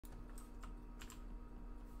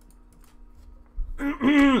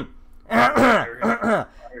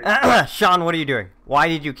Sean, what are you doing? Why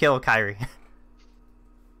did you kill Kyrie?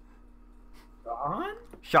 Sean?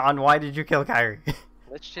 Sean, why did you kill Kyrie?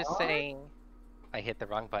 Let's just say I hit the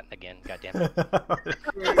wrong button again. God damn it.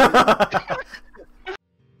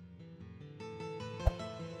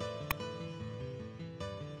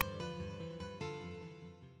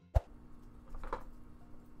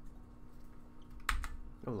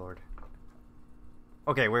 Oh lord.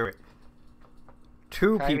 Okay, wait.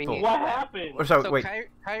 Two Kyrie, people. What happened? So So wait.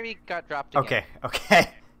 Kyrie got dropped again. Okay.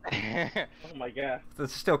 Oh my god.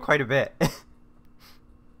 That's still quite a bit.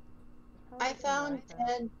 I found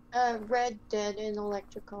Red dead in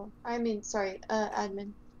electrical.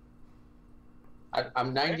 Admin.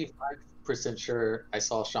 I'm 95% sure I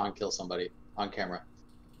saw Sean kill somebody on camera.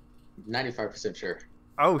 95% sure.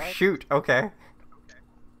 Oh shoot. Okay.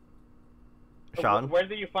 Sean. Where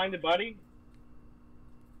did you find the body?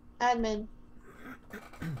 Admin.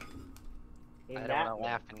 I don't want to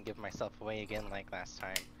laugh and give myself away again like last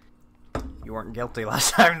time. You weren't guilty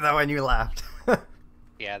last time though, when you laughed.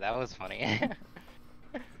 Yeah, that was funny.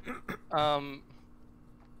 I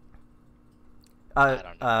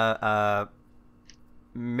don't know.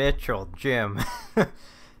 Mitchell, Jim.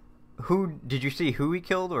 Who did you see? Who he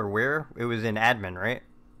killed or where? It was in admin, right?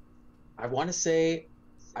 I want to say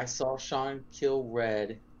I saw Sean kill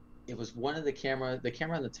Red. It was one of the camera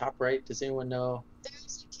on the top right. Does anyone know?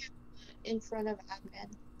 There's a camera in front of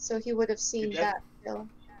admin, so he would have seen that kill.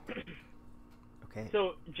 Okay.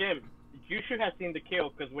 So, Jim, you should have seen the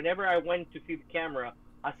kill, because whenever I went to see the camera,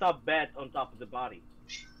 I saw Beth on top of the body.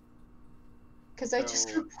 Because I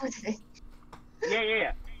just reported it.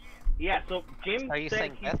 Yeah. Yeah, so Jim Are you said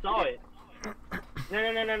saying he Beth saw did it.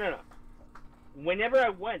 No. Whenever I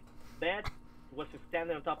went, Beth was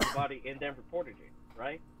standing on top of the body and then reported it,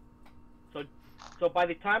 right? So by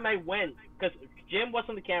the time I went, because Jim was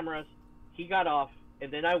on the cameras, he got off,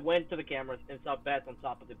 and then I went to the cameras and saw Beth on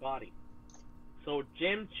top of the body. So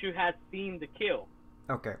Jim should have seen the kill.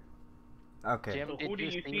 Okay. Jim, So did who do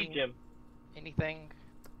you see, Jim? Anything?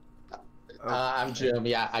 I'm Jim.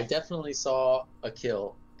 Yeah, I definitely saw a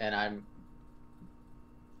kill, and I'm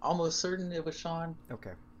almost certain it was Sean.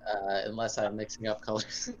 Okay. Unless I'm mixing up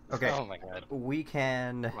colors. Okay. Oh my god. We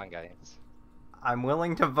can. Come on, guys. I'm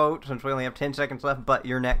willing to vote since we only have 10 seconds left, but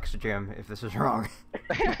you're next, Jim, if this is wrong.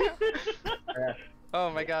 Oh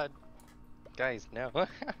my god. Guys, no.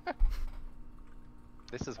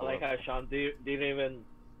 This is I like horrible. how Sean didn't even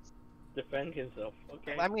defend himself.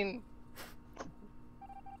 Okay. I mean,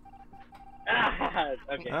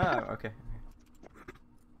 Okay. Oh, okay.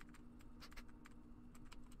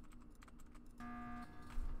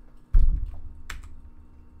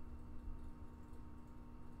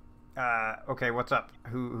 Okay, what's up?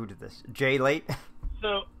 Who did this? Jay late?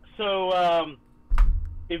 So,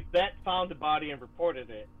 if Beth found the body and reported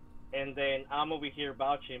it, and then I'm over here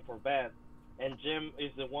vouching for Beth, and Jim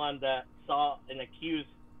is the one that saw and accused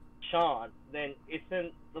Sean, then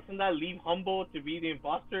doesn't that leave Humble to be the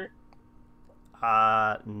imposter?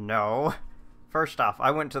 No. First off,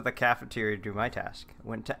 I went to the cafeteria to do my task.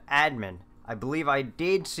 Went to admin. I believe I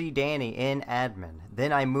did see Danny in admin.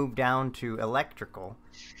 Then I moved down to electrical.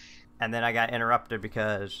 And then I got interrupted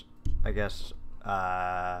because, I guess,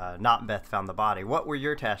 not Beth found the body. What were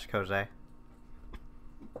your tasks, Jose?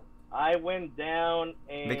 I went down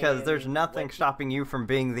and... Because there's nothing stopping you from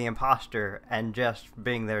being the imposter and just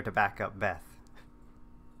being there to back up Beth.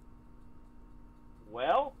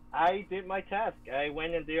 Well, I did my task. I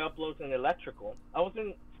went and did uploads in electrical. I was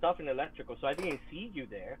in stuff in electrical, so I didn't see you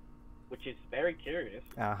there, which is very curious.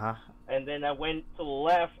 Uh-huh. And then I went to the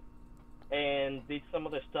left and did some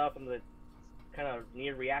other stuff in the kind of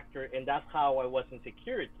near reactor, and that's how I was in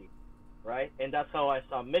security, right? And that's how I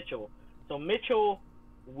saw Mitchell. So Mitchell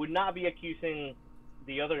would not be accusing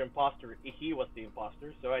the other imposter if he was the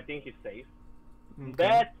imposter, so I think he's safe. Okay.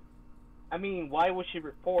 Beth, I mean, why would she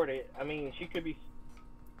report it? I mean, she could be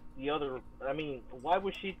the other. I mean, why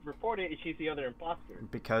would she report it if she's the other imposter?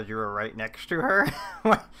 Because you were right next to her?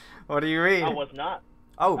 What do you mean? I was not.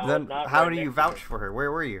 Oh, I then was not how right do you next to vouch her. for her? Where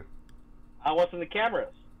were you? I was in the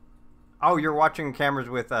cameras. Oh, you're watching cameras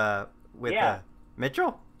with Yeah.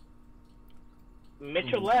 Mitchell?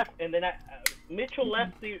 Mitchell left, and then Mitchell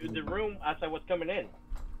left the room as I was coming in.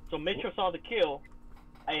 So Mitchell saw the kill,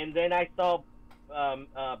 and then I saw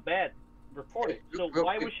Beth report it. So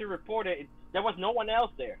why would she report it? There was no one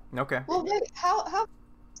else there. Okay. Well, wait, how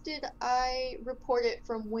did I report it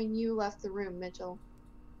from when you left the room, Mitchell?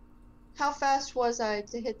 How fast was I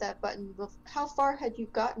to hit that button? How far had you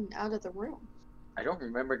gotten out of the room? I don't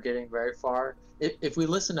remember getting very far. If we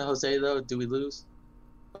listen to Jose though, do we lose?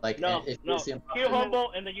 Like, No, if no. it's the Kill imposter,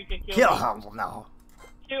 Humble, and then you can kill Kill me. Humble, no.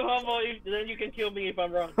 Kill Humble, then you can kill me if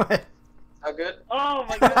I'm wrong. how good? Oh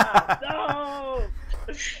my god, no!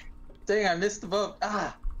 Dang, I missed the vote.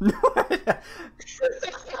 Ah.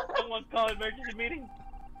 Someone call emergency meeting.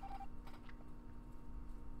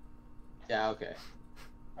 Yeah. Okay.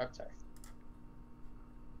 Okay.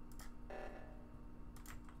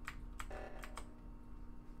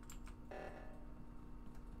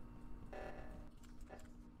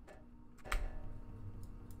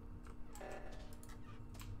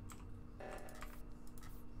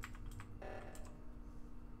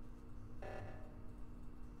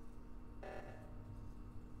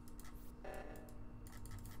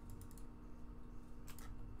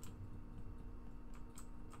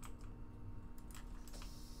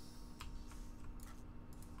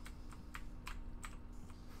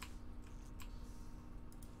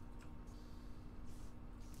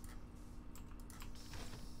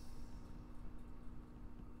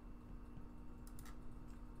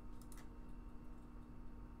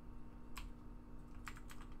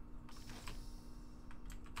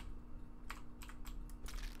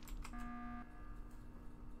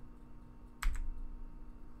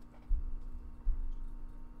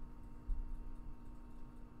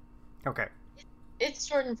 Okay. It's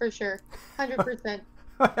Jordan for sure. 100%.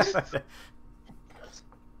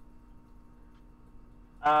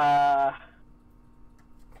 I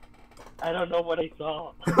don't know what I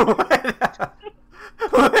saw. I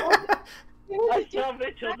saw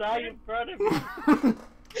Mitchell die in front of me.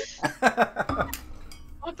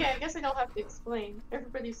 Okay, I guess I don't have to explain.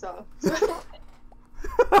 Everybody saw.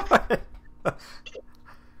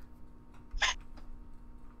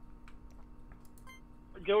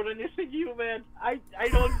 Jordan, it's you, man. I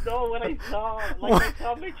don't know what I saw. Like, I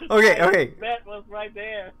saw Mitchell Okay, die. okay. Beth was right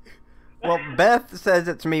there. Well, Beth says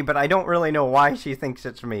it's me, but I don't really know why she thinks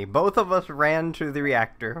it's me. Both of us ran to the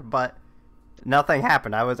reactor, but nothing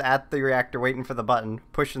happened. I was at the reactor waiting for the button,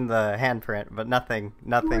 pushing the handprint, but nothing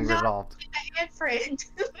resolved. The handprint.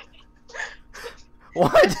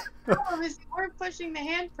 What? No, you weren't pushing the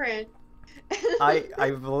handprint.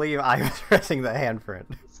 I believe I was pressing the handprint.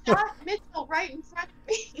 Shot Mitchell right in front of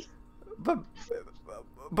me.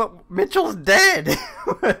 But Mitchell's dead.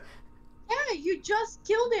 Yeah, you just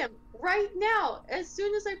killed him right now. As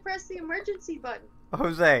soon as I pressed the emergency button.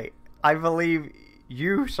 Jose, I believe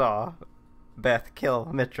you saw Beth kill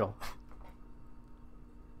Mitchell.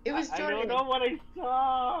 It was I Jordan. don't know what I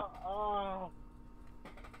saw. Oh.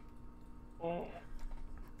 Oh.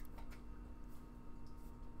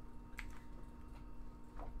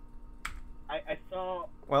 I saw.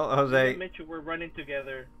 Well, You Jose, and Mitchell were running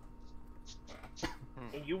together,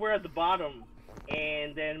 and you were at the bottom,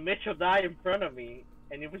 and then Mitchell died in front of me,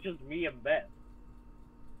 and it was just me and Beth.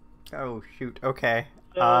 oh shoot, okay.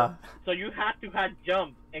 So you had to have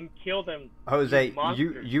jumped and killed them. Jose, you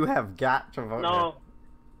monster. you have got to vote. No,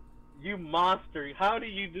 you monster! How do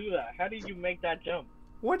you do that? How did you make that jump?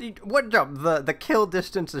 What jump? The kill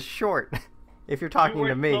distance is short. If you're talking you were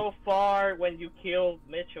to me. so far when you killed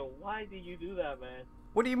Mitchell. Why did you do that, man?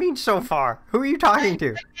 What do you mean so far? Who are you talking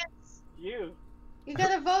to? You. You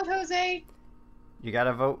gotta vote, Jose. You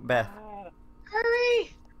gotta vote Beth.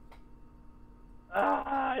 Hurry.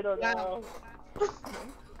 I don't know.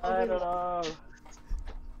 I don't know.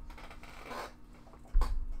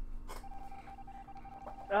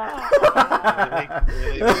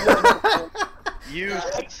 You.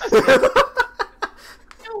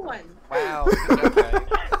 No one. Wow.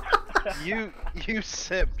 Okay. You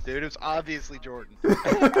simp, dude. It was obviously Jordan.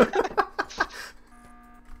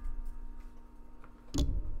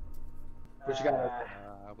 What you got?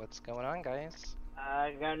 What's going on, guys?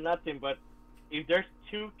 I got nothing, but if there's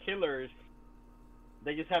two killers,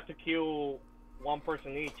 they just have to kill one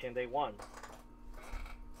person each, and they won.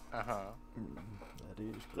 That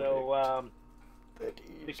is So,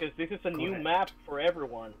 because this is a new map for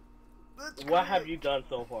everyone, what have you done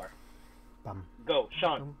so far? Go,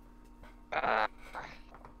 Sean.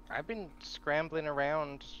 I've been scrambling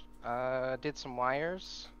around. Did some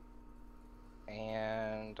wires,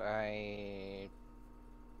 and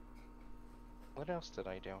what else did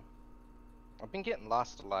I do? I've been getting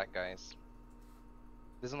lost a lot, guys.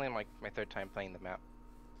 This is only like my third time playing the map.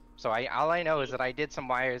 So all I know is that I did some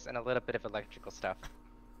wires and a little bit of electrical stuff.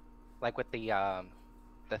 Like with the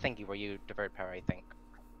thingy where you divert power, I think.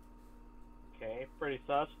 Okay, pretty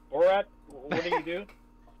sus. Borat, what did you do?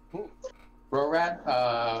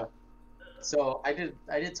 Rorat, so I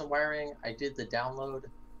did some wiring. I did the download.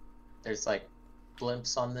 There's like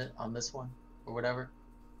blimps on this one or whatever.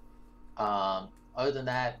 Other than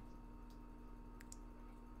that,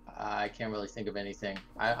 I can't really think of anything.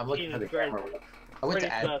 I'm looking for the Jesus Christ. camera. I went to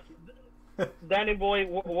Pretty admin. sus. Danny boy,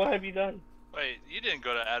 what have you done? Wait, you didn't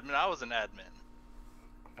go to admin. I was an admin.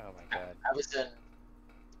 Oh my god. I was in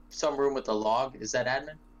some room with a log. Is that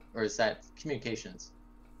admin? Or is that communications?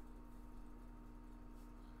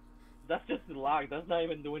 That's just the log. That's not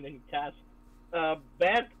even doing any tasks.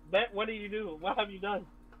 Bet, what do you do? What have you done?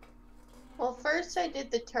 Well, first I did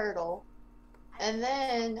the turtle, and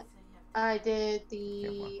then I did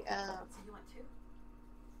the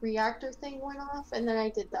reactor thing went off, and then I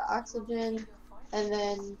did the oxygen, and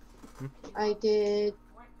then I did.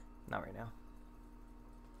 Not right now.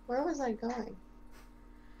 Where was I going?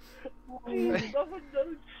 Someone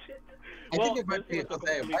done shit. I think it might be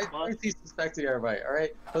Jose. Why is he suspecting everybody? All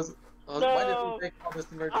right, Jose, why did No, he make all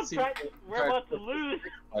this emergency? we're about to lose.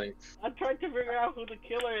 Everybody? I'm trying to figure out who the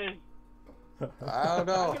killer is. I don't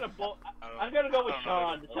know. I'm gonna go with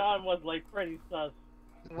Sean. Sean was like pretty sus.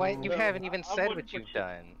 What? You No, haven't even I said wouldn't what you've put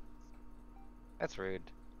done. That's rude.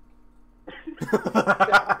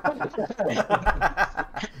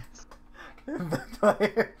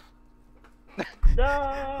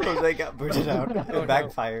 No. Jose got booted out. It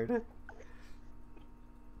backfired.